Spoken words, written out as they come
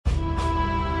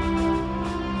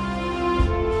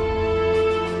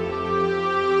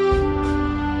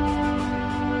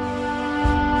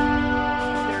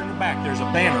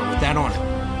had on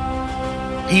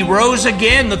him. He rose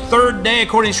again the third day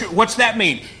according to Scripture. What's that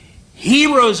mean? He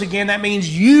rose again. That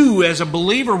means you as a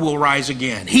believer will rise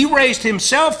again. He raised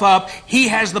himself up. He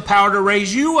has the power to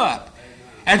raise you up.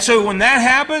 And so when that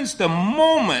happens, the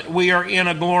moment we are in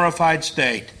a glorified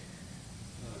state,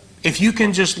 if you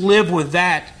can just live with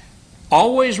that,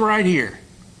 always right here.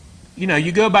 You know,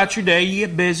 you go about your day, you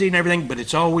get busy and everything, but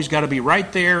it's always got to be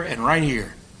right there and right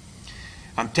here.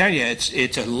 I'm telling you,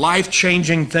 it's a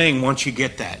life-changing thing once you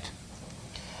get that.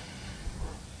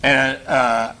 And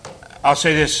I'll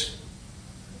say this.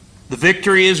 The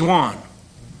victory is won.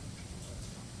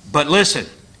 But listen,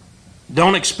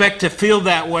 don't expect to feel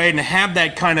that way and to have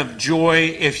that kind of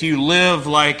joy if you live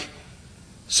like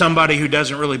somebody who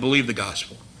doesn't really believe the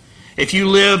gospel. If you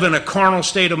live in a carnal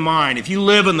state of mind, if you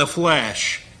live in the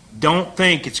flesh, don't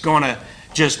think it's going to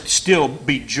just still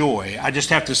be joy. I just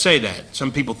have to say that.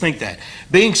 Some people think that.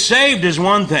 Being saved is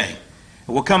one thing.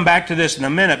 We'll come back to this in a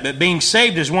minute, but being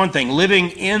saved is one thing. Living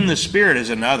in the Spirit is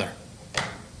another.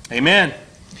 Amen.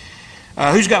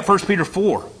 Who's got 1 Peter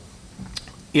 4?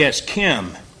 Yes,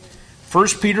 Kim. 1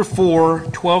 Peter 4,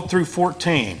 12 through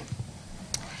 14.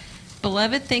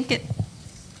 Beloved, think it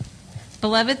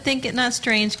not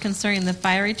strange concerning the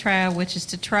fiery trial which is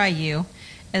to try you,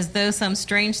 as though some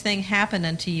strange thing happened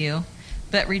unto you.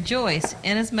 But rejoice,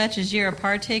 inasmuch as ye are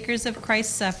partakers of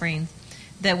Christ's sufferings,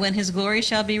 that when his glory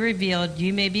shall be revealed,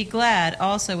 you may be glad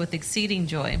also with exceeding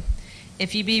joy.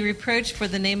 If ye be reproached for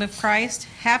the name of Christ,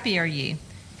 happy are ye,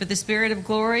 for the Spirit of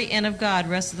glory and of God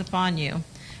resteth upon you.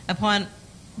 Upon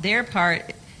their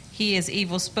part he is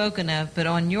evil spoken of, but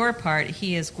on your part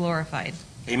he is glorified.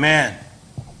 Amen.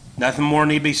 Nothing more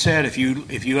need be said if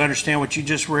you understand what you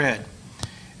just read.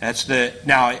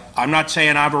 Now, I'm not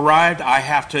saying I've arrived. I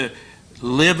have to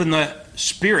live in the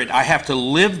Spirit. I have to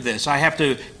live this. I have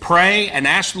to pray and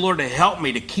ask the Lord to help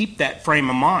me to keep that frame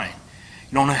of mind.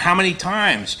 You don't know how many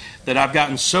times that I've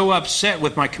gotten so upset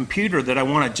with my computer that I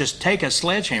want to just take a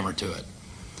sledgehammer to it.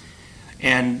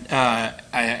 And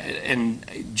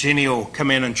Jenny will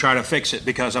come in and try to fix it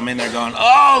because I'm in there going,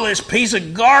 oh, this piece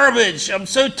of garbage. I'm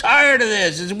so tired of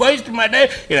this. It's wasting my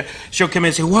day. You know, she'll come in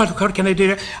and say, what can I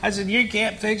do? I said, you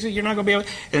can't fix it. You're not going to be able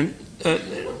to.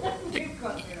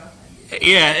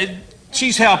 And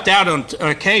she's helped out on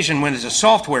occasion when it's a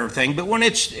software thing, but when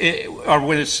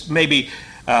it's maybe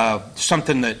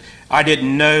something that I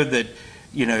didn't know that,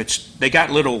 you know, they got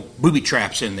little booby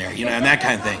traps in there, you know, and that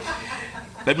kind of thing.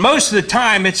 But most of the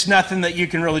time, it's nothing that you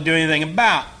can really do anything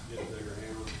about.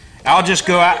 I'll just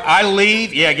go out. I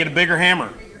leave. Yeah, get a bigger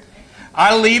hammer.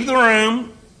 I leave the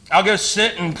room. I'll go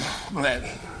sit and,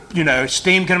 you know,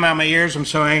 steam coming out of my ears. I'm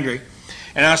so angry.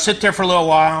 And I'll sit there for a little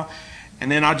while.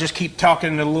 And then I'll just keep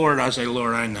talking to the Lord. I'll say,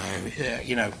 Lord, I know.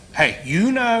 You know, hey,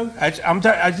 you know.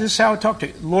 This is how I talk to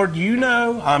you. Lord, you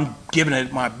know. I'm giving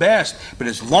it my best. But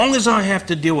as long as I have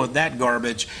to deal with that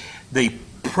garbage, the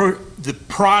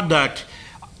product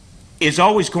is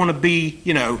always going to be,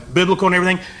 you know, biblical and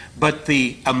everything, but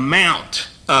the amount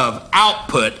of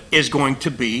output is going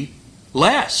to be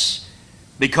less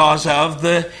because of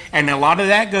and a lot of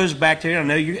that goes back to, I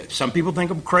know some people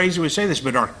think I'm crazy when I say this,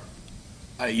 but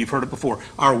you've heard it before,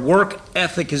 our work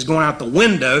ethic is going out the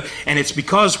window, and it's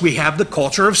because we have the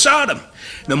culture of Sodom.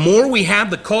 The more we have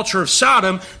the culture of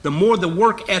Sodom, the more the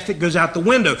work ethic goes out the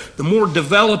window. The more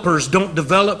developers don't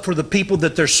develop for the people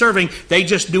that they're serving. They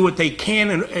just do what they can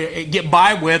and get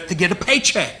by with to get a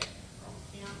paycheck.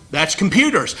 Yeah. That's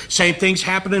computers. Same thing's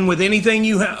happening with anything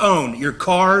you own. Your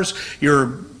cars,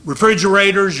 your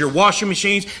refrigerators, your washing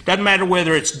machines. Doesn't matter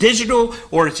whether it's digital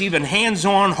or it's even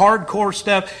hands-on, hardcore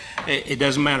stuff. It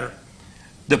doesn't matter.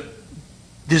 The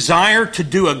desire to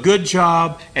do a good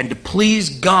job and to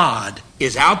please God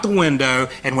is out the window,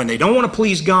 and when they don't want to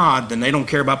please God, then they don't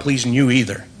care about pleasing you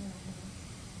either.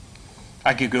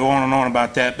 I could go on and on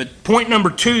about that, but point number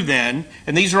 2 then,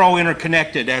 and these are all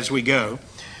interconnected as we go,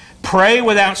 pray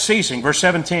without ceasing, verse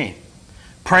 17.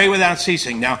 Pray without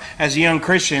ceasing. Now, as a young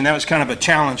Christian, that was kind of a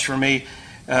challenge for me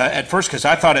at first because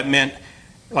I thought it meant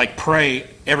like pray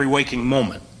every waking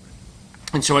moment.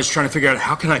 And so I was trying to figure out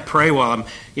how can I pray while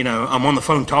I'm on the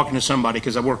phone talking to somebody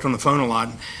because I worked on the phone a lot.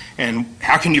 And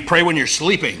how can you pray when you're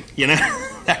sleeping? You know,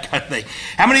 that kind of thing.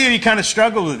 How many of you kind of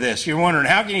struggle with this? You're wondering,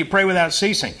 how can you pray without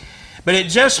ceasing? But it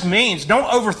just means, don't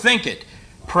overthink it.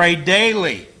 Pray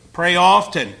daily, pray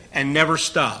often, and never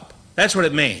stop. That's what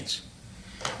it means.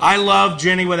 I love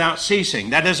Jenny without ceasing.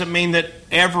 That doesn't mean that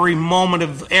every moment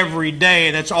of every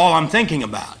day, that's all I'm thinking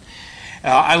about.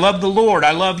 I love the Lord.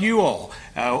 I love you all.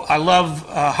 I love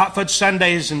hot fudge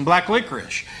sundaes and black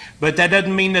licorice. But that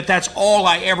doesn't mean that that's all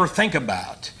I ever think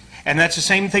about. And that's the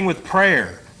same thing with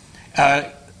prayer.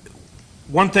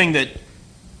 one thing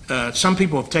that some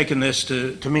people have taken this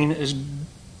to mean is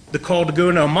the call to go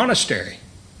into a monastery.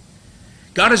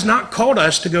 God has not called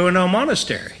us to go into a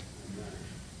monastery.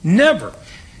 Never.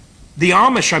 The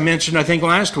Amish I mentioned, I think,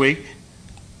 last week,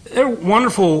 they're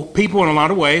wonderful people in a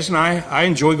lot of ways, and I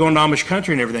enjoy going to Amish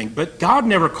country and everything, but God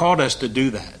never called us to do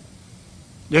that.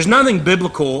 There's nothing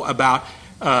biblical about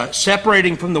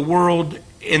separating from the world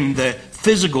in the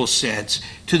physical sense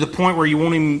to the point where you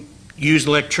won't even use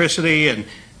electricity, and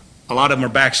a lot of them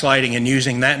are backsliding and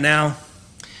using that now.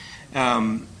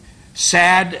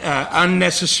 Sad,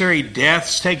 unnecessary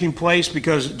deaths taking place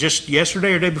because just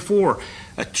yesterday or day before,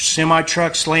 a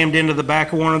semi-truck slammed into the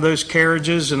back of one of those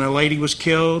carriages and a lady was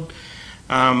killed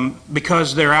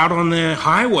because they're out on the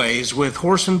highways with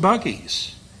horse and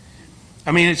buggies.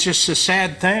 I mean, it's just a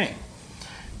sad thing.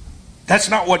 That's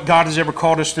not what God has ever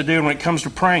called us to do when it comes to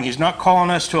praying. He's not calling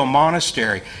us to a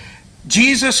monastery.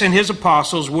 Jesus and his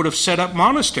apostles would have set up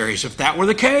monasteries if that were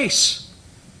the case.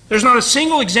 There's not a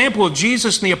single example of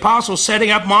Jesus and the apostles setting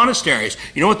up monasteries.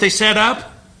 You know what they set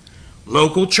up?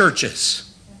 Local churches.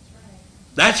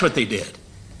 That's what they did.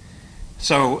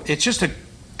 So it's just a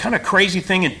kind of crazy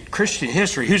thing in Christian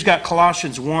history. Who's got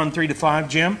Colossians 1, 3-5,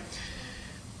 Jim?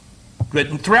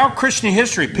 But throughout Christian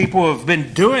history, people have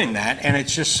been doing that, and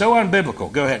it's just so unbiblical.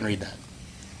 Go ahead and read that.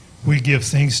 We give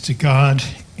thanks to God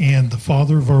and the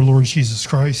Father of our Lord Jesus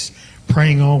Christ,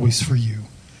 praying always for you.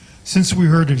 Since we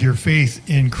heard of your faith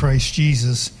in Christ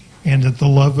Jesus and of the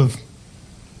love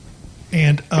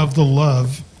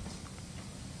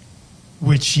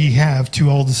which ye have to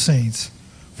all the saints,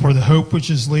 for the hope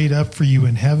which is laid up for you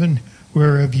in heaven,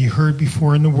 whereof ye heard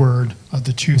before in the word of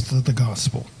the truth of the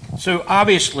gospel. So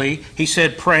obviously, he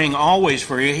said praying always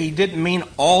for you. He didn't mean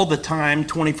all the time,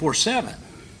 24/7.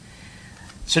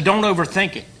 So don't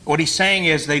overthink it. What he's saying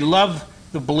is they love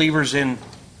the believers in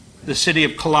the city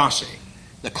of Colossae,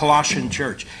 the Colossian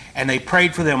church, and they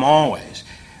prayed for them always.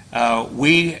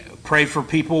 We pray for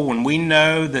people when we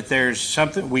know that there's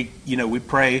something. We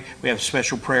pray. We have a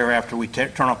special prayer after we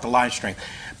turn off the live stream.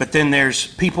 But then there's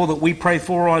people that we pray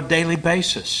for on a daily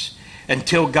basis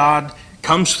until God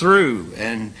comes through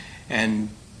and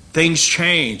things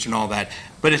change and all that.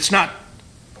 But it's not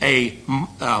a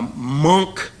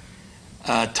monk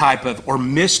type of or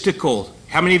mystical.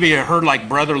 How many of you have heard like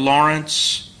Brother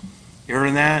Lawrence? You heard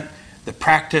of that? The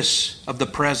practice of the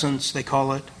presence, they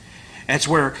call it. And it's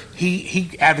where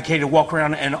he advocated walk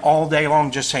around and all day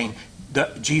long just saying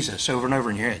Jesus over and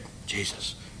over in your head.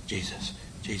 Jesus, Jesus,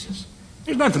 Jesus.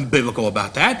 There's nothing biblical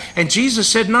about that. And Jesus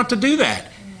said not to do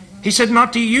that. He said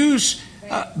not to use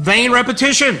vain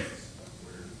repetition.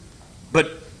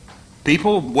 But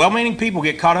people, well-meaning people,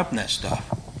 get caught up in that stuff.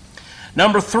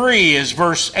 Number 3 is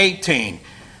verse 18.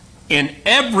 In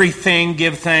everything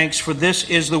give thanks, for this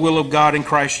is the will of God in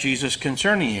Christ Jesus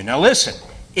concerning you. Now listen,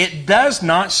 it does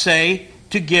not say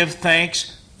to give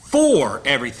thanks for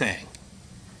everything.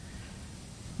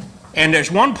 And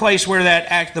there's one place where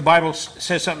the Bible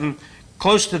says something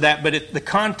close to that, but the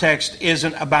context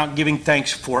isn't about giving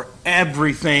thanks for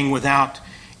everything without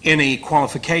any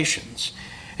qualifications.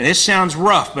 And this sounds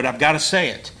rough, but I've got to say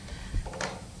it.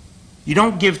 You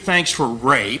don't give thanks for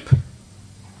rape.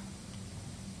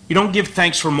 You don't give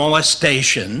thanks for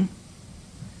molestation,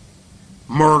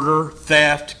 murder,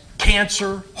 theft,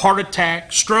 cancer, heart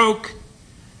attack, stroke,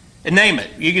 and name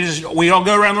it. We all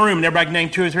go around the room and everybody can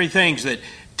name 2 or 3 things,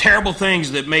 terrible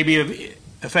things that maybe have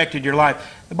affected your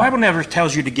life. The Bible never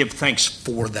tells you to give thanks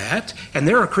for that, and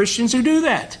there are Christians who do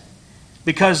that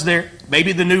because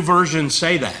maybe the new versions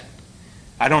say that.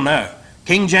 I don't know.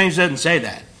 King James doesn't say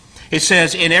that. It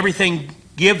says, in everything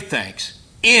give thanks.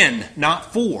 In,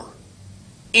 not for.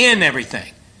 In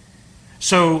everything.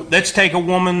 So let's take a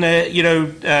woman that,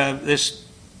 let's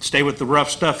stay with the rough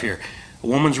stuff here. A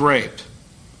woman's raped.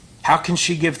 How can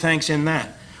she give thanks in that?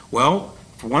 Well,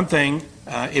 for one thing,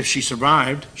 if she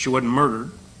survived, she wasn't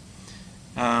murdered.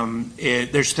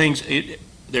 There's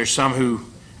some who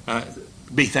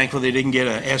be thankful they didn't get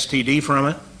an STD from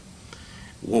it.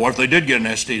 Well, what if they did get an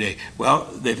STD? Well,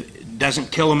 it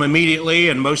doesn't kill them immediately,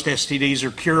 and most STDs are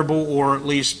curable, or at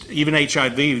least even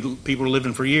HIV, people are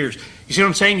living for years. You see what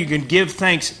I'm saying? You can give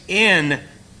thanks in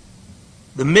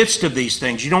the midst of these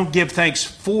things. You don't give thanks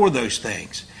for those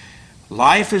things.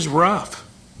 Life is rough.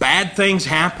 Bad things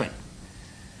happen.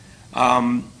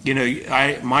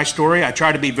 My story, I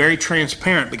try to be very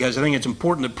transparent because I think it's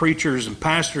important that preachers and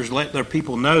pastors let their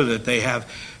people know that they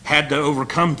have had to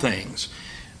overcome things.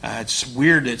 It's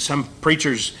weird that some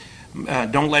preachers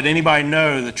don't let anybody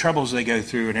know the troubles they go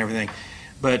through and everything.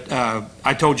 But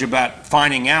I told you about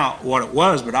finding out what it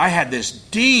was, but I had this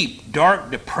deep,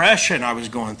 dark depression I was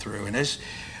going through. And this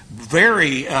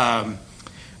very,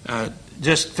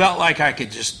 just felt like I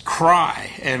could just cry,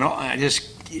 and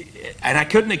I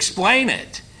couldn't explain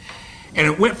it. And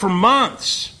it went for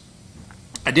months.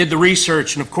 I did the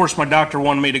research, and of course my doctor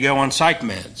wanted me to go on psych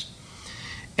meds.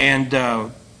 And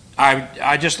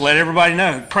I just let everybody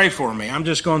know, pray for me. I'm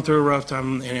just going through a rough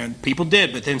time, and people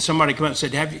did. But then somebody came up and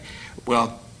said, "Have you?"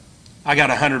 Well, I got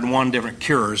 101 different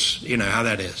cures. You know how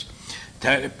that is.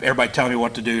 Everybody telling me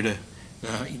what to do to,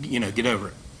 get over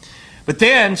it. But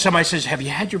then somebody says, "Have you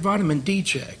had your vitamin D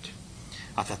checked?"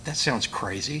 I thought, that sounds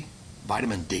crazy.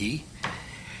 Vitamin D?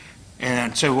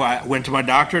 And so I went to my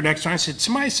doctor next time. I said,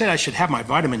 "Somebody said I should have my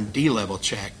vitamin D level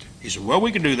checked." He said, "Well,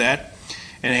 we can do that."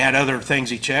 And he had other things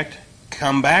he checked.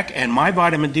 Come back, and my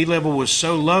vitamin D level was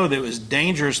so low that it was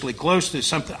dangerously close to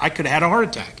something. I could have had a heart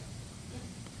attack.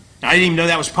 I didn't even know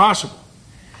that was possible.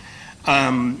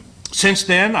 Since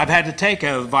then, I've had to take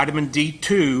a vitamin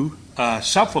D2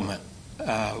 supplement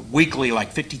weekly,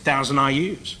 like 50,000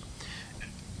 IUs.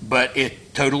 But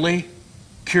it totally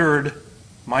cured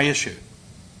my issue.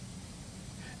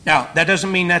 Now, that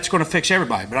doesn't mean that's going to fix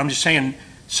everybody, but I'm just saying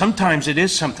sometimes it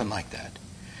is something like that.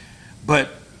 But,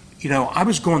 I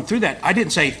was going through that. I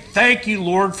didn't say, "Thank you,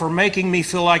 Lord, for making me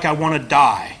feel like I want to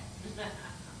die."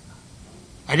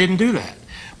 I didn't do that.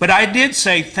 But I did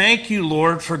say, "Thank you,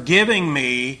 Lord, for giving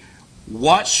me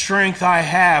what strength I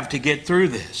have to get through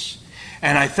this.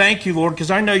 And I thank you, Lord,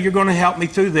 because I know you're going to help me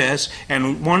through this.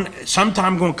 And sometime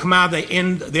I'm going to come out of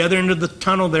the other end of the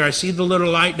tunnel there. I see the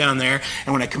little light down there.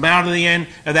 And when I come out of the end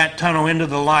of that tunnel into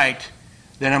the light,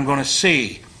 then I'm going to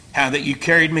see how that you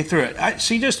carried me through it."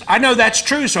 I know that's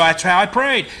true, so that's how I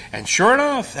prayed. And sure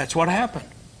enough, that's what happened.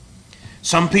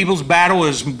 Some people's battle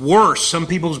is worse. Some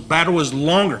people's battle is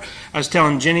longer. I was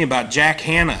telling Jenny about Jack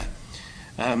Hanna.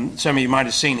 Some of you might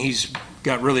have seen he's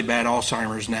got really bad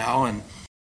Alzheimer's now, and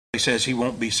he says he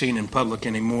won't be seen in public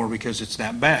anymore because it's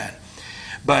that bad.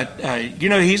 But,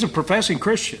 he's a professing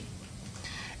Christian.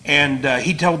 And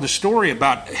he told the story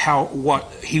about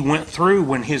what he went through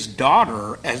when his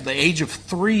daughter, at the age of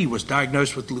 3, was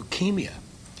diagnosed with leukemia.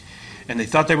 And they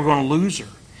thought they were going to lose her.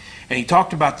 And he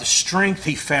talked about the strength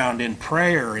he found in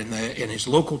prayer in his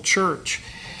local church.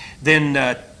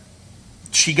 Then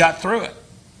she got through it.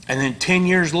 And then 10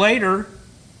 years later,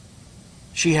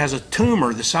 she has a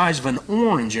tumor the size of an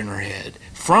orange in her head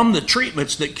from the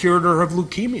treatments that cured her of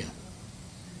leukemia.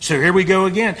 So here we go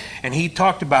again. And he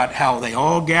talked about how they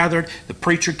all gathered. The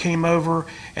preacher came over,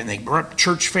 and they brought the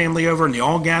church family over, and they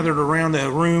all gathered around the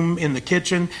room in the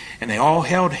kitchen, and they all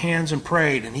held hands and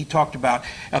prayed. And he talked about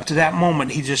up to that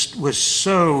moment, he just was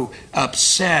so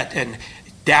upset and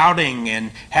doubting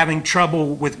and having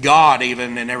trouble with God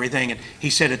even and everything. And he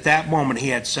said at that moment he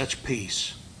had such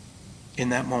peace in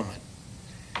that moment.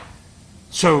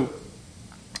 So,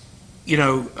 he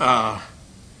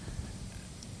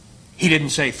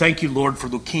didn't say, "Thank you, Lord, for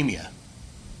leukemia.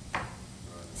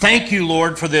 Thank you,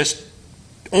 Lord, for this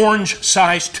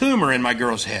orange-sized tumor in my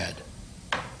girl's head."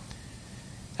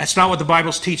 That's not what the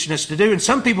Bible's teaching us to do. And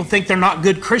some people think they're not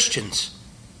good Christians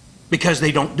because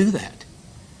they don't do that.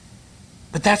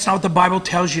 But that's not what the Bible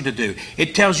tells you to do.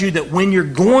 It tells you that when you're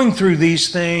going through these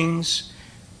things,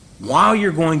 while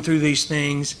you're going through these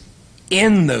things,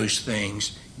 in those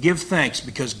things, give thanks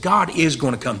because God is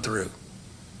going to come through.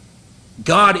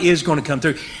 God is going to come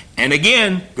through. And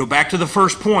again, go back to the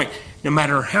first point. No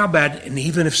matter how bad, and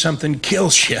even if something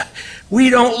kills you, we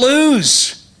don't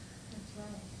lose.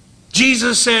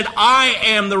 Jesus said, "I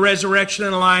am the resurrection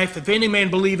and life. If any man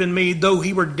believe in me, though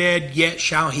he were dead, yet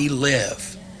shall he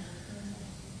live."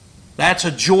 That's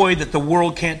a joy that the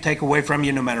world can't take away from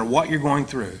you no matter what you're going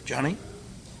through. Johnny?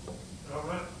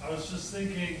 I was just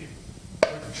thinking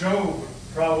Job would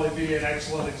probably be an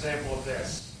excellent example of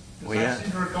this. Well, yeah. I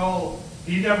seem to recall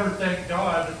he never thanked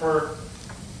God for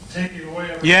taking away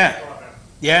everything from him.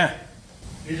 Yeah.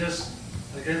 He just,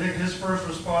 I think his first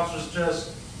response was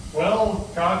just, "Well,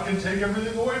 God can take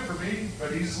everything away from me,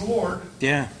 but He's the Lord."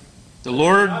 Yeah. The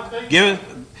Lord giveth,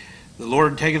 the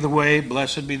Lord taketh away,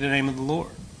 blessed be the name of the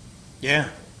Lord. Yeah.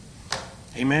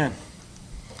 Amen.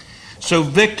 So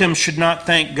victims should not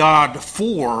thank God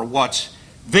for what's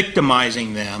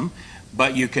victimizing them,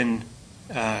 but you can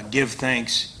give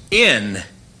thanks in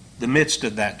the midst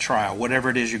of that trial, whatever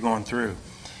it is you're going through.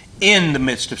 In the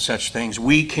midst of such things,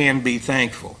 we can be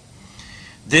thankful.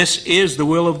 This is the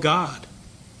will of God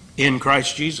in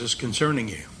Christ Jesus concerning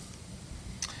you.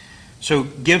 So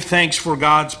give thanks for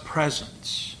God's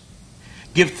presence.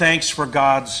 Give thanks for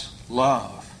God's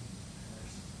love.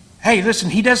 Hey, listen,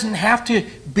 He doesn't have to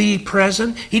be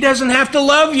present. He doesn't have to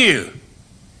love you.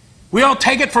 We all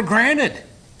take it for granted.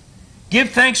 Give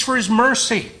thanks for His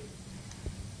mercy.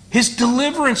 His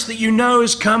deliverance that you know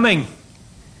is coming.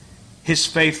 His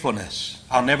faithfulness.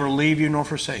 I'll never leave you nor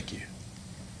forsake you.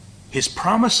 His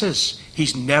promises.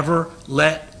 He's never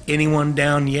let anyone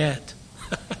down yet.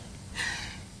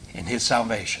 And His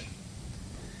salvation.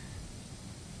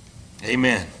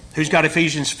 Amen. Who's got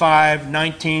Ephesians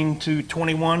 5:19 to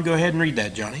 21? Go ahead and read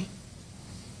that, Johnny.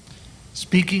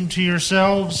 Speaking to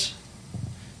yourselves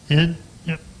in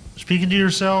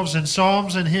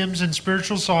psalms and hymns and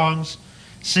spiritual songs,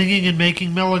 singing and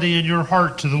making melody in your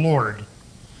heart to the Lord,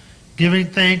 giving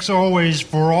thanks always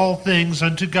for all things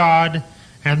unto God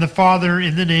and the Father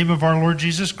in the name of our Lord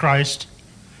Jesus Christ,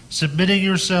 submitting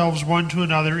yourselves one to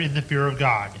another in the fear of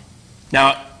God.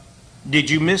 Now, did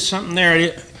you miss something there?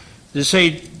 Did it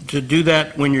say to do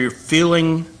that when you're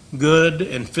feeling good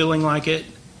and feeling like it?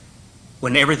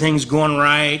 When everything's going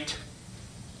right?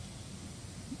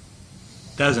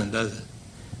 Doesn't, does it?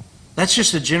 That's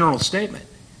just a general statement.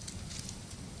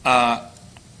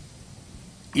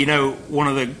 You know,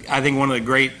 I think one of the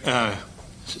great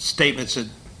statements that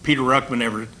Peter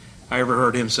Ruckman I ever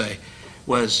heard him say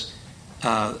was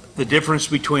the difference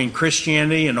between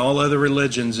Christianity and all other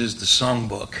religions is the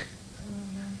songbook.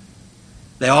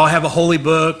 They all have a holy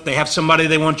book. They have somebody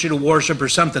they want you to worship or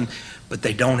something, but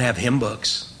they don't have hymn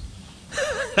books.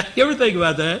 You ever think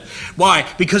about that? Why?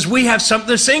 Because we have something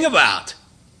to sing about.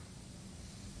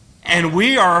 And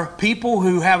we are people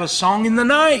who have a song in the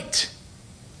night.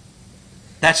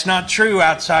 That's not true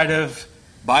outside of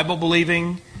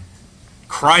Bible-believing,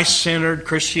 Christ-centered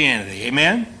Christianity.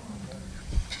 Amen?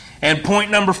 And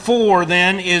point number 4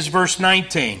 then is verse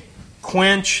 19.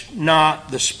 Quench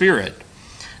not the Spirit.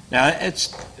 Now,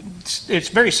 it's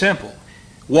very simple.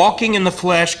 Walking in the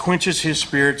flesh quenches His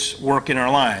Spirit's work in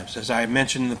our lives. As I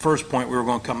mentioned in the first point, we were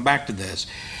going to come back to this.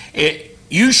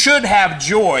 You should have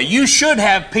joy. You should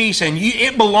have peace, and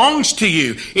it belongs to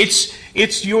you.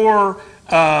 It's your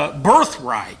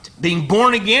birthright, being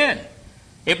born again.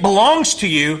 It belongs to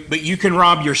you, but you can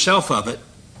rob yourself of it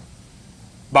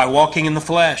by walking in the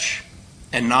flesh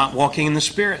and not walking in the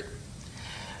Spirit.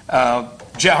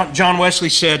 John Wesley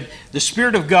said, "The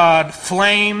Spirit of God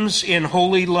flames in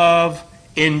holy love,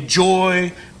 in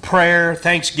joy, prayer,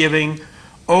 thanksgiving.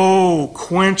 Oh,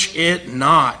 quench it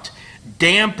not.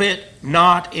 Damp it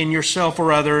not in yourself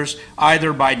or others,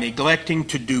 either by neglecting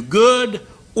to do good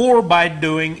or by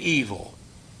doing evil."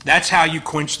 That's how you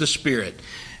quench the Spirit.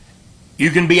 You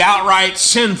can be outright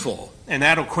sinful, and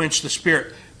that'll quench the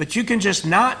Spirit. But you can just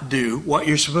not do what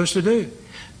you're supposed to do.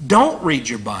 Don't read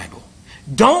your Bible.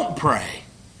 Don't pray.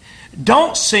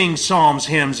 Don't sing psalms,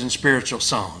 hymns, and spiritual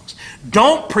songs.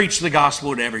 Don't preach the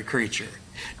gospel to every creature.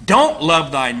 Don't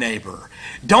love thy neighbor.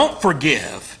 Don't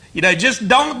forgive. Just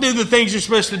don't do the things you're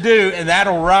supposed to do, and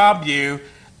that'll rob you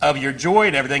of your joy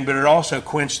and everything, but it also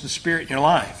quench the Spirit in your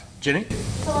life. Jenny?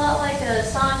 It's a lot like a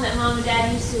song that Mom and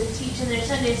Dad used to teach in their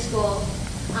Sunday school.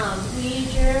 Read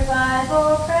your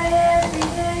Bible, pray every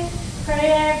day,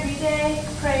 pray every day,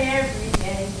 pray every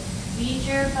day. Read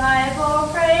your Bible,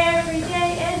 pray every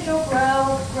day, and you'll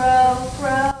grow, grow,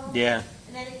 grow. Yeah.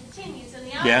 And then it continues, and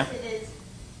the opposite is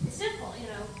simple,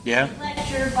 Yeah. Let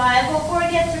your Bible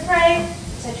forget to pray,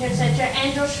 etc.,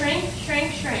 and you'll shrink,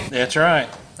 shrink, shrink. That's right.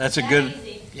 That's a good,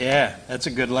 easy. Yeah, that's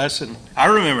a good lesson. I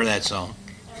remember that song.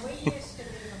 And we used to do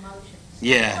emotions.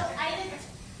 Yeah. Well, I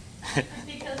didn't,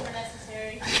 because we're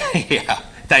necessary. Yeah,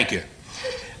 thank you.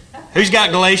 Who's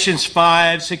got Galatians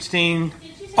 5:16?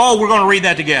 Oh, we're going to read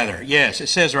that together. Yes, it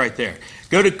says right there.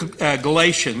 Go to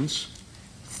Galatians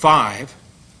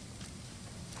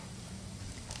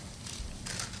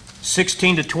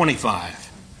 5:16 to 25.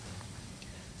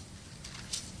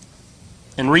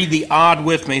 And read the odd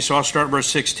with me, so I'll start verse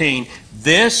 16.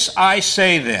 "This I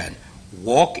say then,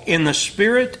 walk in the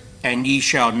Spirit, and ye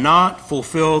shall not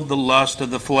fulfill the lust of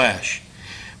the flesh.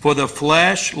 For the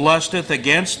flesh lusteth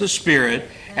against the Spirit,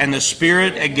 and the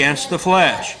Spirit against the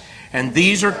flesh. And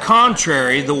these are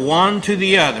contrary the one to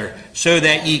the other, so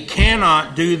that ye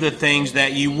cannot do the things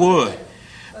that ye would.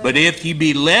 But if ye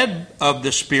be led of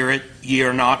the Spirit, ye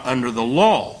are not under the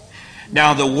law.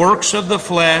 Now the works of the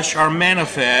flesh are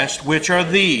manifest, which are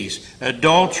these: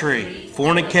 adultery,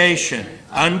 fornication,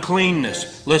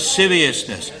 uncleanness,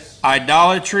 lasciviousness,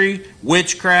 idolatry,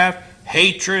 witchcraft,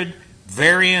 hatred,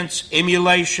 variance,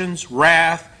 emulations,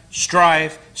 wrath,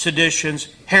 strife, seditions,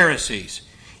 heresies,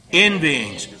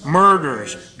 envyings,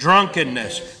 murders,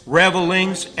 drunkenness,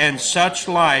 revelings, and such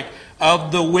like,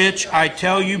 of the which I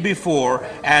tell you before,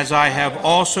 as I have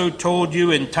also told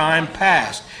you in time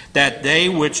past, that they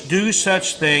which do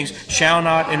such things shall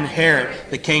not inherit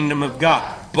the kingdom of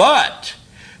God. But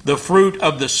the fruit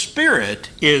of the Spirit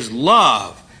is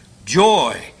love,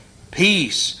 joy,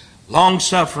 peace,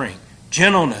 long-suffering,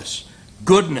 gentleness,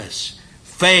 goodness,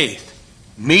 faith,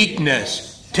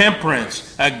 meekness,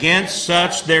 temperance. Against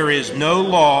such there is no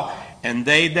law, and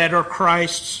they that are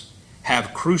Christ's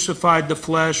have crucified the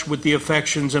flesh with the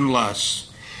affections and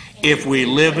lusts. If we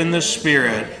live in the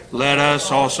Spirit, let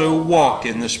us also walk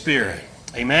in the Spirit.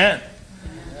 Amen.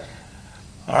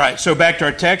 All right, so back to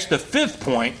our text. The fifth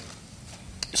point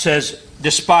says,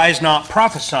 despise not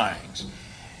prophesying.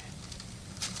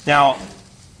 Now,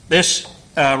 this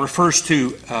refers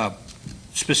to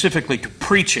specifically to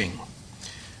preaching,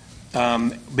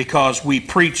 because we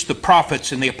preach the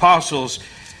prophets and the apostles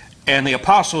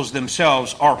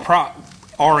themselves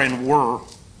are and were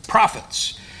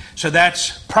prophets. So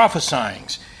that's prophesying.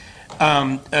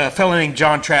 A fellow named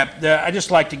John Trapp, I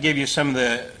just like to give you some of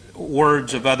the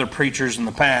words of other preachers in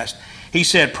the past. He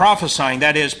said prophesying,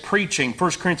 that is preaching,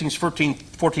 1 Corinthians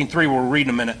 14:3, we'll read in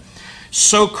a minute,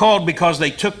 so called because they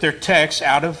took their text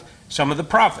out of some of the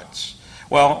prophets.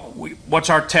 Well, what's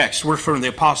our text? We're from the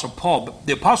Apostle Paul, but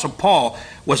the Apostle Paul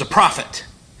was a prophet.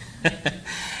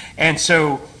 And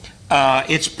so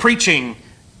it's preaching,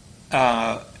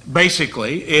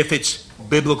 basically, if it's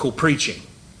biblical preaching.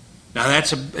 Now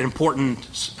that's an important,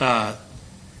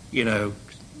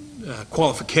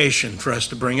 qualification for us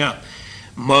to bring up.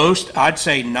 Most, I'd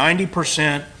say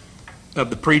 90% of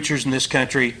the preachers in this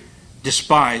country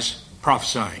despise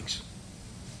prophesying.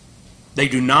 They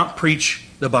do not preach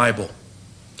the Bible.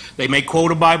 They may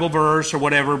quote a Bible verse or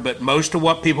whatever, but most of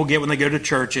what people get when they go to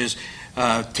church is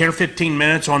 10 or 15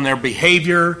 minutes on their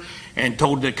behavior and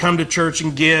told to come to church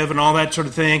and give and all that sort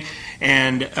of thing.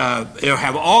 And they'll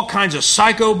have all kinds of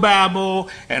psychobabble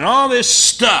and all this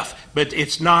stuff, but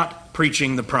it's not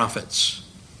preaching the prophets.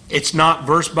 It's not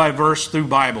verse by verse through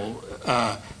Bible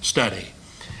study,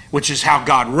 which is how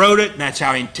God wrote it, and that's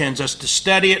how He intends us to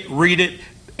study it, read it,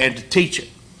 and to teach it.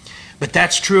 But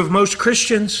that's true of most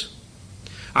Christians.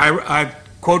 I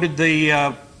quoted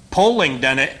the polling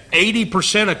done at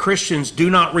 80% of Christians do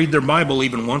not read their Bible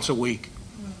even once a week.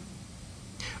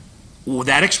 Well,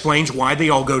 that explains why they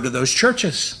all go to those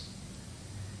churches.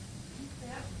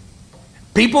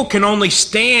 People can only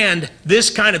stand this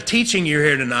kind of teaching you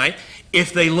hear tonight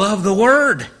if they love the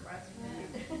Word.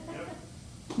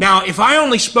 Now, if I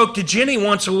only spoke to Jenny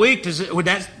once a week,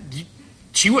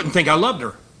 she wouldn't think I loved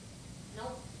her.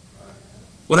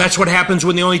 Well, that's what happens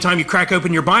when the only time you crack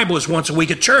open your Bible is once a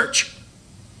week at church.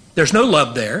 There's no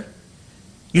love there.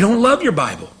 You don't love your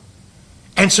Bible.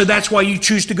 And so that's why you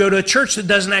choose to go to a church that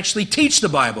doesn't actually teach the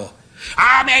Bible.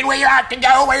 I mean, we ought to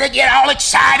go where they get all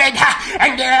excited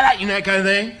and that kind of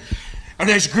thing. And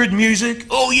there's good music.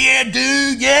 Oh, yeah,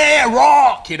 dude, yeah,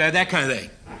 rock. That kind of thing.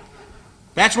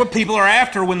 That's what people are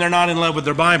after when they're not in love with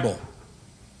their Bible.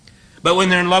 But when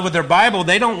they're in love with their Bible,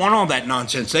 they don't want all that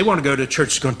nonsense. They want to go to a church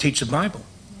that's going to teach the Bible.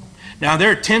 Now,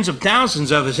 there are tens of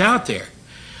thousands of us out there,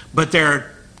 but there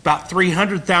are about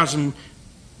 300,000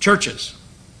 churches.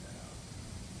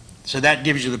 So that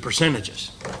gives you the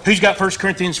percentages. Who's got 1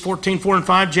 Corinthians 14:4 and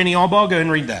 5? Jenny Allball, go ahead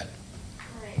and read that.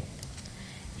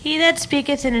 He that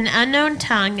speaketh in an unknown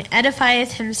tongue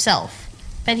edifieth himself,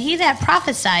 but he that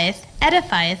prophesieth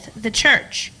edifieth the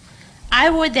church.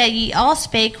 I would that ye all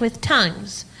spake with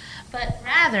tongues, but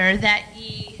rather that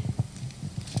ye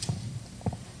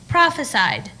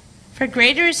prophesied. For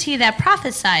greater is he that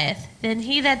prophesieth than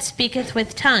he that speaketh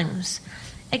with tongues,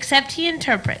 except he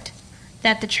interpret,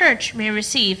 that the church may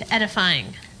receive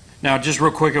edifying. Now, just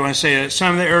real quick, I want to say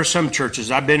that there are some churches,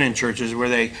 I've been in churches where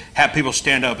they have people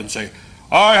stand up and say,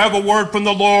 I have a word from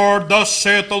the Lord, thus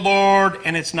saith the Lord,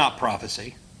 and it's not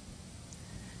prophecy.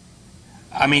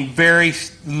 I mean, very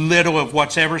little of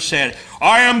what's ever said.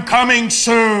 I am coming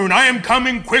soon, I am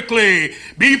coming quickly,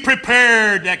 be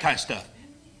prepared, that kind of stuff.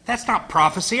 That's not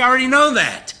prophecy, I already know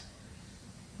that.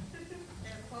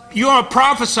 You want to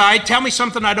prophesy, tell me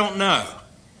something I don't know.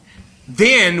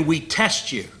 Then we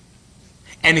test you.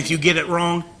 And if you get it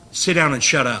wrong, sit down and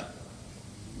shut up.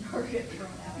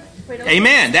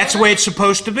 Amen. That's the way it's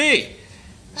supposed to be.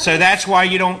 So that's why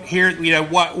you don't hear,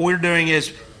 what we're doing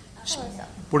is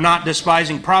we're not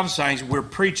despising prophesying, we're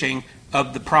preaching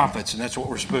of the prophets, and that's what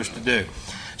we're supposed to do.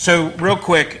 So real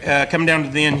quick, coming down to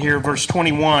the end here, verse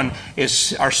 21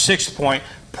 is our sixth point.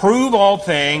 Prove all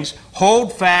things,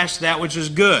 hold fast that which is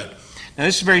good. Now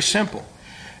this is very simple.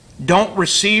 Don't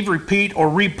receive, repeat, or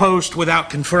repost without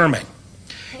confirming.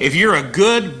 If you're a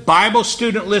good Bible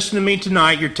student listening to me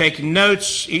tonight, you're taking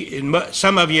notes.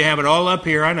 Some of you have it all up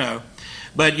here, I know.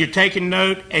 But you're taking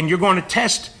note and you're going to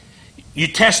test. You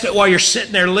test it while you're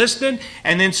sitting there listening.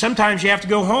 And then sometimes you have to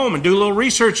go home and do a little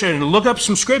research and look up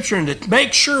some scripture and to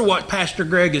make sure what Pastor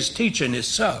Greg is teaching is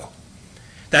so.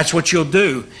 That's what you'll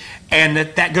do. And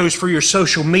that goes for your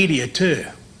social media too.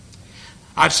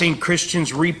 I've seen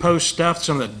Christians repost stuff,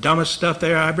 some of the dumbest stuff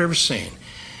there I've ever seen.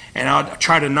 And I'll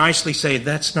try to nicely say,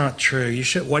 that's not true. You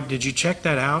should. What, did you check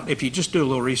that out? If you just do a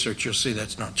little research, you'll see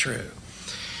that's not true.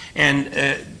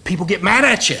 And people get mad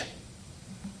at you.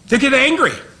 They get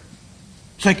angry.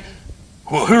 It's like,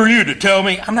 well, who are you to tell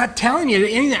me? I'm not telling you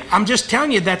anything. I'm just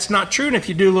telling you that's not true. And if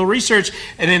you do a little research,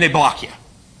 and then they block you.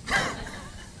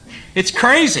 It's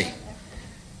crazy.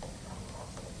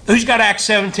 Who's got Acts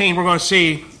 17? We're going to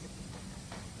see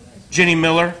Jenny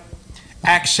Miller.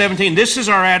 Acts 17. This is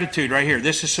our attitude right here.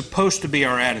 This is supposed to be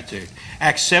our attitude.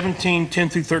 Acts 17, 10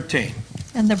 through 13.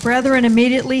 And the brethren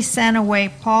immediately sent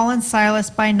away Paul and Silas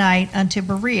by night unto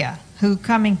Berea, who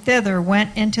coming thither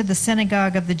went into the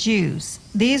synagogue of the Jews.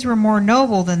 These were more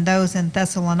noble than those in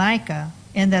Thessalonica,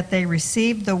 in that they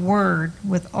received the word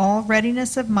with all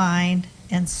readiness of mind,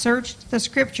 and searched the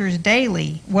Scriptures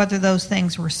daily, whether those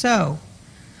things were so.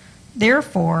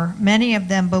 Therefore many of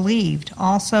them believed,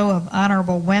 also of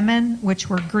honorable women, which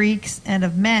were Greeks, and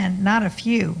of men, not a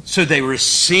few. So they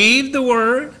received the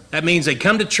word. That means they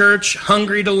come to church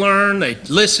hungry to learn, they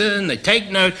listen, they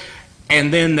take note,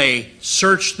 and then they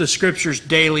search the Scriptures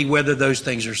daily whether those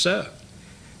things are so.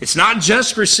 It's not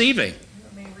just receiving.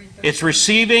 It's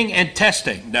receiving and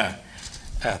testing. No.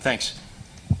 Thanks.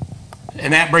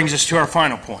 And that brings us to our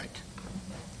final point.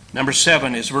 Number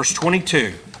 7 is verse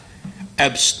 22.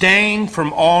 Abstain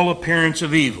from all appearance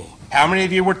of evil. How many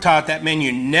of you were taught that meant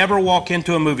you never walk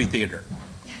into a movie theater?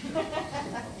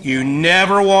 You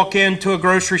never walk into a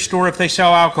grocery store if they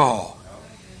sell alcohol.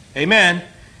 Amen.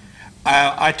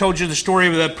 I told you the story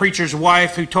of the preacher's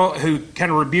wife who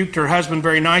kind of rebuked her husband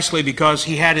very nicely because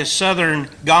he had his southern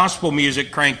gospel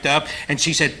music cranked up, and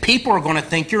she said, people are going to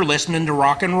think you're listening to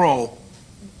rock and roll.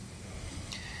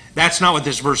 That's not what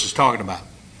this verse is talking about.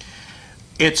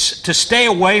 It's to stay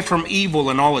away from evil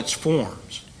in all its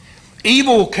forms.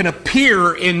 Evil can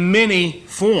appear in many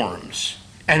forms,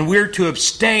 and we're to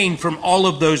abstain from all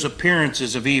of those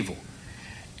appearances of evil.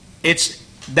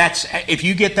 If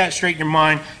you get that straight in your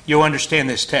mind, you'll understand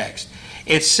this text.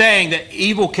 It's saying that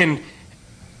evil can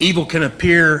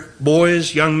appear,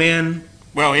 boys, young men,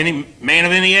 well, any man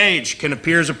of any age can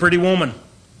appear as a pretty woman.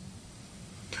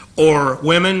 Or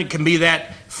women can be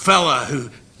that fella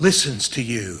who listens to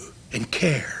you and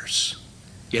cares,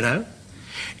 you know.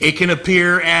 It can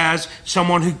appear as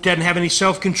someone who doesn't have any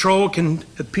self-control. It can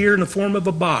appear in the form of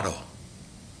a bottle.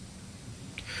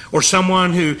 Or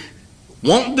someone who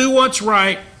won't do what's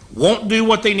right, won't do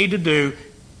what they need to do,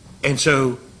 and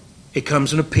so it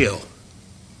comes in a pill.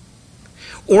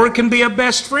 Or it can be a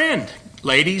best friend,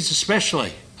 ladies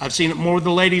especially. I've seen it more with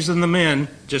the ladies than the men,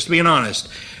 just being honest,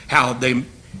 how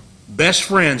best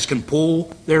friends can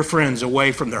pull their friends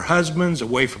away from their husbands,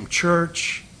 away from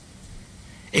church.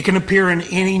 It can appear in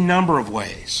any number of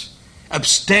ways.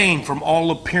 Abstain from all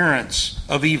appearance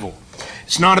of evil.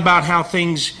 It's not about how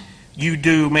things you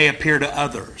do may appear to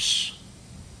others.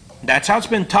 That's how it's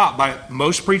been taught by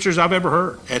most preachers I've ever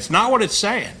heard. It's not what it's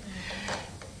saying.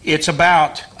 It's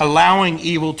about allowing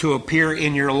evil to appear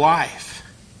in your life.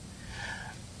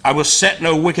 I will set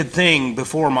no wicked thing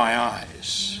before my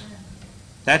eyes.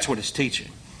 That's what it's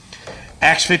teaching.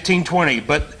 Acts 15:20,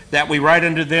 but that we write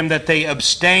unto them that they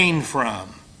abstain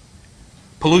from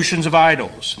pollutions of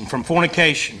idols, and from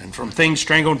fornication, and from things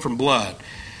strangled from blood.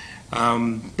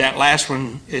 That last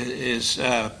one is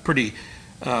pretty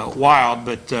wild,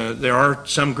 but there are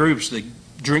some groups that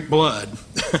drink blood,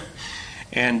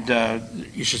 and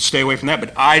you should stay away from that.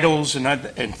 But idols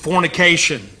and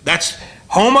fornication, that's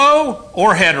homo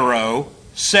or hetero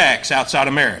sex outside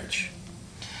of marriage.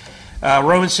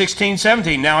 Romans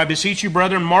 16:17, now I beseech you,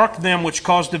 brethren, mark them which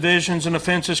cause divisions and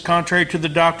offenses contrary to the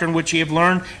doctrine which ye have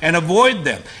learned, and avoid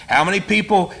them. How many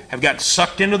people have got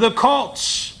sucked into the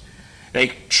cults?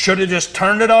 They should have just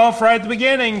turned it off right at the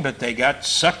beginning, but they got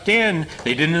sucked in.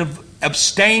 They didn't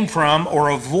abstain from or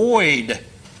avoid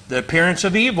the appearance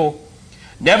of evil.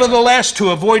 Nevertheless, to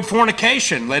avoid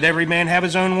fornication, let every man have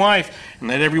his own wife, and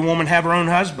let every woman have her own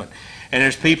husband. And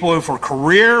there's people who for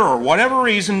career or whatever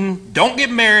reason don't get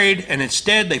married, and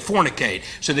instead they fornicate.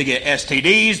 So they get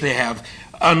STDs, they have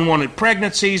unwanted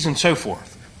pregnancies, and so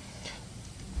forth.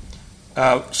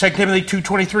 2 Timothy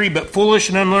 2:23, but foolish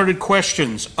and unlearned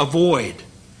questions avoid.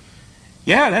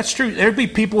 Yeah, that's true. There'd be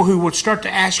people who would start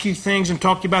to ask you things and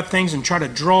talk to you about things and try to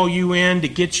draw you in to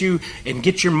get you and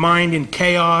get your mind in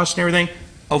chaos and everything.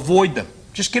 Avoid them.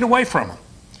 Just get away from them.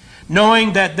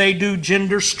 Knowing that they do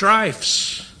gender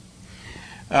strifes.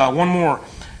 One more.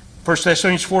 1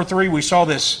 Thessalonians 4:3, we saw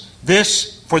this.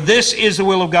 For this is the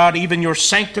will of God, even your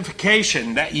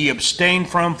sanctification, that ye abstain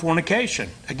from fornication.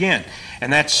 Again,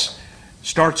 and that's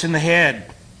Starts in the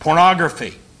head.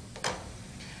 Pornography.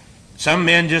 Some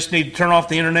men just need to turn off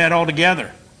the internet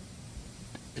altogether.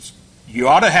 You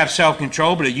ought to have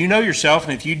self-control, but you know yourself,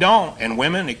 and if you don't, and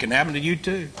women, it can happen to you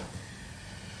too.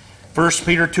 1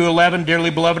 Peter 2:11, dearly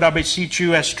beloved, I beseech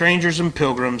you as strangers and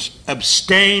pilgrims,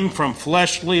 abstain from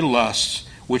fleshly lusts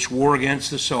which war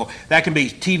against the soul. That can be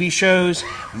TV shows,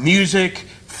 music,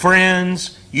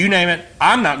 friends, you name it.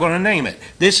 I'm not going to name it.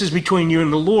 This is between you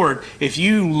and the Lord. If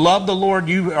you love the Lord,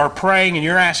 you are praying and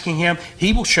you're asking Him,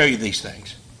 He will show you these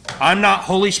things. I'm not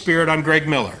Holy Spirit, I'm Greg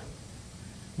Miller.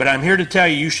 But I'm here to tell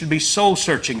you, you should be soul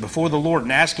searching before the Lord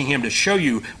and asking Him to show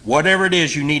you whatever it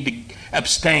is you need to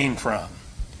abstain from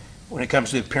when it comes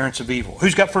to the appearance of evil.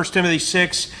 Who's got 1 Timothy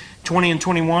 6, 20 and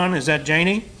 21? Is that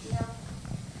Janie? Yeah.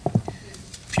 A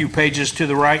few pages to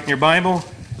the right in your Bible.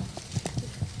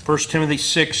 1 Timothy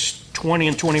 6, 20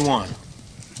 and 21.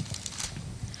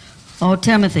 O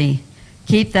Timothy,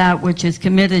 keep that which is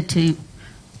committed to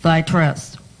thy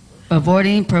trust,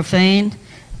 avoiding profane,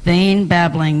 vain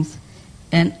babblings,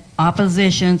 and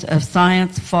oppositions of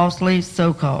science falsely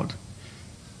so-called,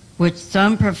 which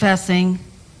some professing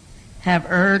have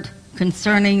erred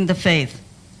concerning the faith.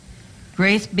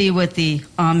 Grace be with thee.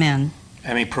 Amen.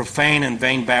 I mean, profane and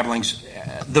vain babblings.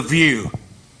 The View.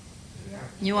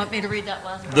 You want me to read that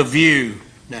last one? The View.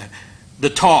 The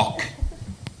Talk.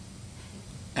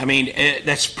 I mean,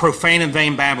 that's profane and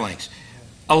vain babblings.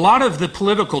 A lot of the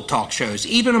political talk shows,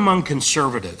 even among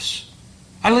conservatives,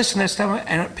 I listen to that stuff,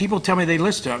 and people tell me they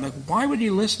listen to it. I'm like, why would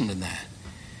you listen to that?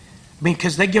 I mean,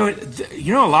 because they go,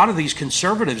 you know, a lot of these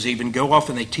conservatives even go off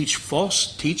and they teach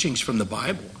false teachings from the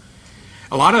Bible.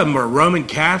 A lot of them are Roman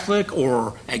Catholic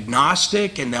or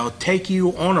agnostic, and they'll take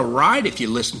you on a ride if you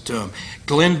listen to them.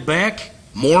 Glenn Beck,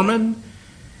 Mormon.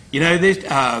 You know,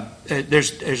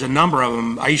 there's a number of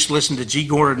them. I used to listen to G.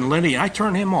 Gordon Liddy, and I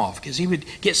turned him off because he would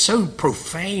get so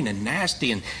profane and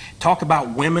nasty and talk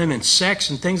about women and sex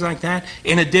and things like that,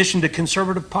 in addition to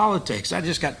conservative politics. I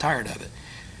just got tired of it.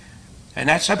 And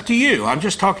that's up to you. I'm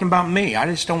just talking about me. I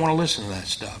just don't want to listen to that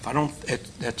stuff.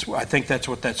 I think that's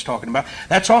what that's talking about.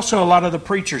 That's also a lot of the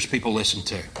preachers people listen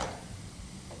to.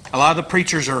 A lot of the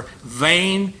preachers are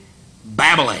vain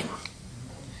babbling.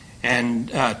 And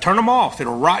turn them off.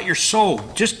 It'll rot your soul.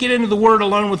 Just get into the Word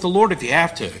alone with the Lord if you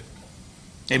have to.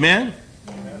 Amen?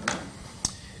 Amen.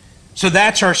 So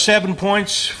that's our 7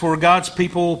 points for God's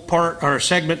people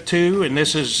segment 2. And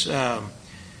this is the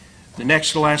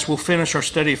next to last. We'll finish our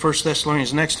study of 1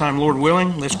 Thessalonians next time, Lord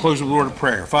willing. Let's close with a word of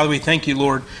prayer. Father, we thank you,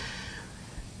 Lord,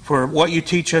 for what you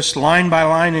teach us line by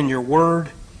line in your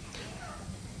Word.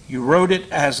 You wrote it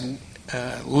as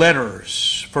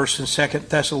letters, 1 and 2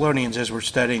 Thessalonians, as we're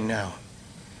studying now.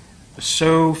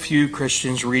 So few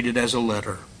Christians read it as a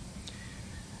letter.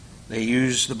 They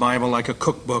use the Bible like a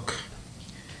cookbook.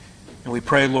 And we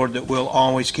pray, Lord, that we'll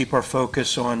always keep our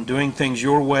focus on doing things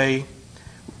your way,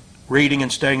 reading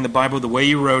and studying the Bible the way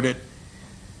you wrote it,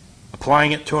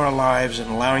 applying it to our lives,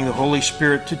 and allowing the Holy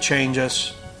Spirit to change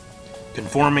us,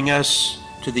 conforming us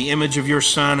to the image of your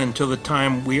Son until the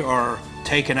time we are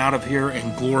taken out of here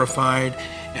and glorified,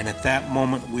 and at that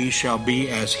moment we shall be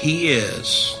as He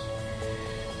is.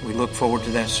 We look forward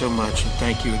to that so much, and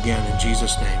thank you again in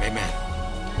Jesus' name. Amen.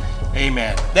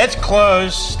 Amen. Let's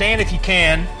close. Stand if you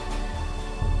can.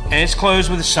 And it's closed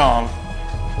with a song.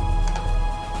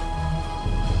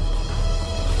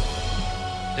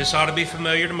 This ought to be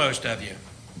familiar to most of you.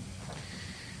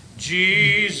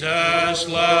 Jesus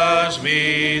loves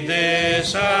me,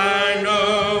 this I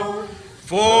know,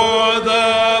 for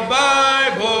the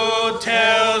Bible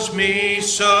tells me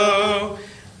so.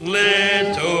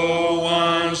 Little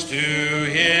ones to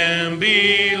Him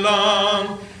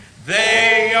belong.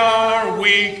 They are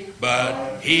weak,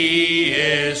 but He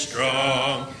is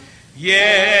strong.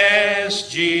 Yes,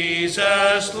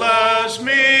 Jesus loves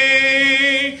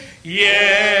me.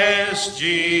 Yes,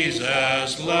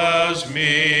 Jesus loves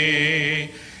me.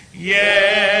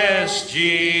 Yes,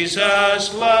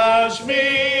 Jesus loves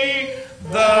me.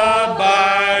 The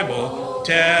Bible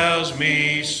tells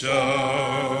me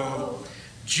so.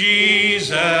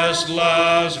 Jesus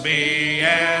loves me,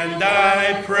 and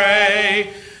I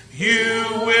pray you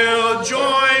will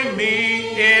join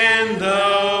me in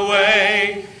the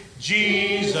way.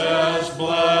 Jesus'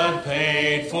 blood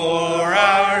paid for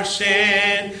our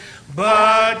sin,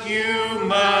 but you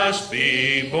must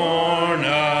be born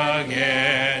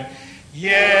again.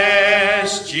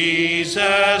 Yes,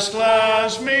 Jesus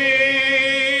loves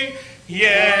me.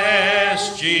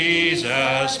 Yes,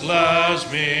 Jesus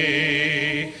loves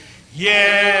me.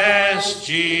 Yes,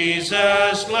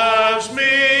 Jesus loves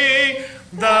me.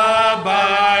 The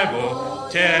Bible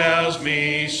tells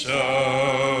me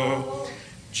so.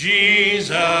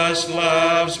 Jesus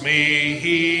loves me,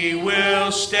 he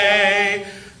will stay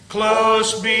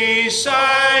close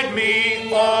beside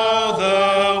me all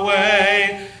the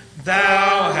way.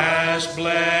 Thou hast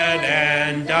bled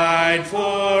and died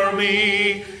for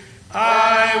me.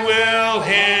 I will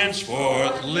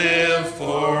henceforth live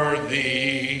for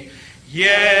thee.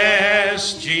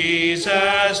 Yes,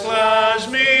 Jesus loves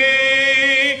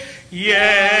me.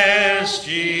 Yes,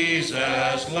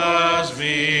 Jesus loves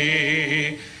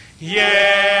me.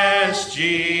 Yes,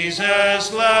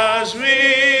 Jesus loves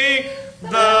me.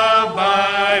 The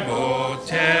Bible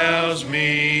tells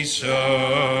me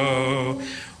so.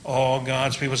 All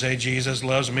God's people say, Jesus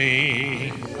loves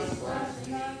me.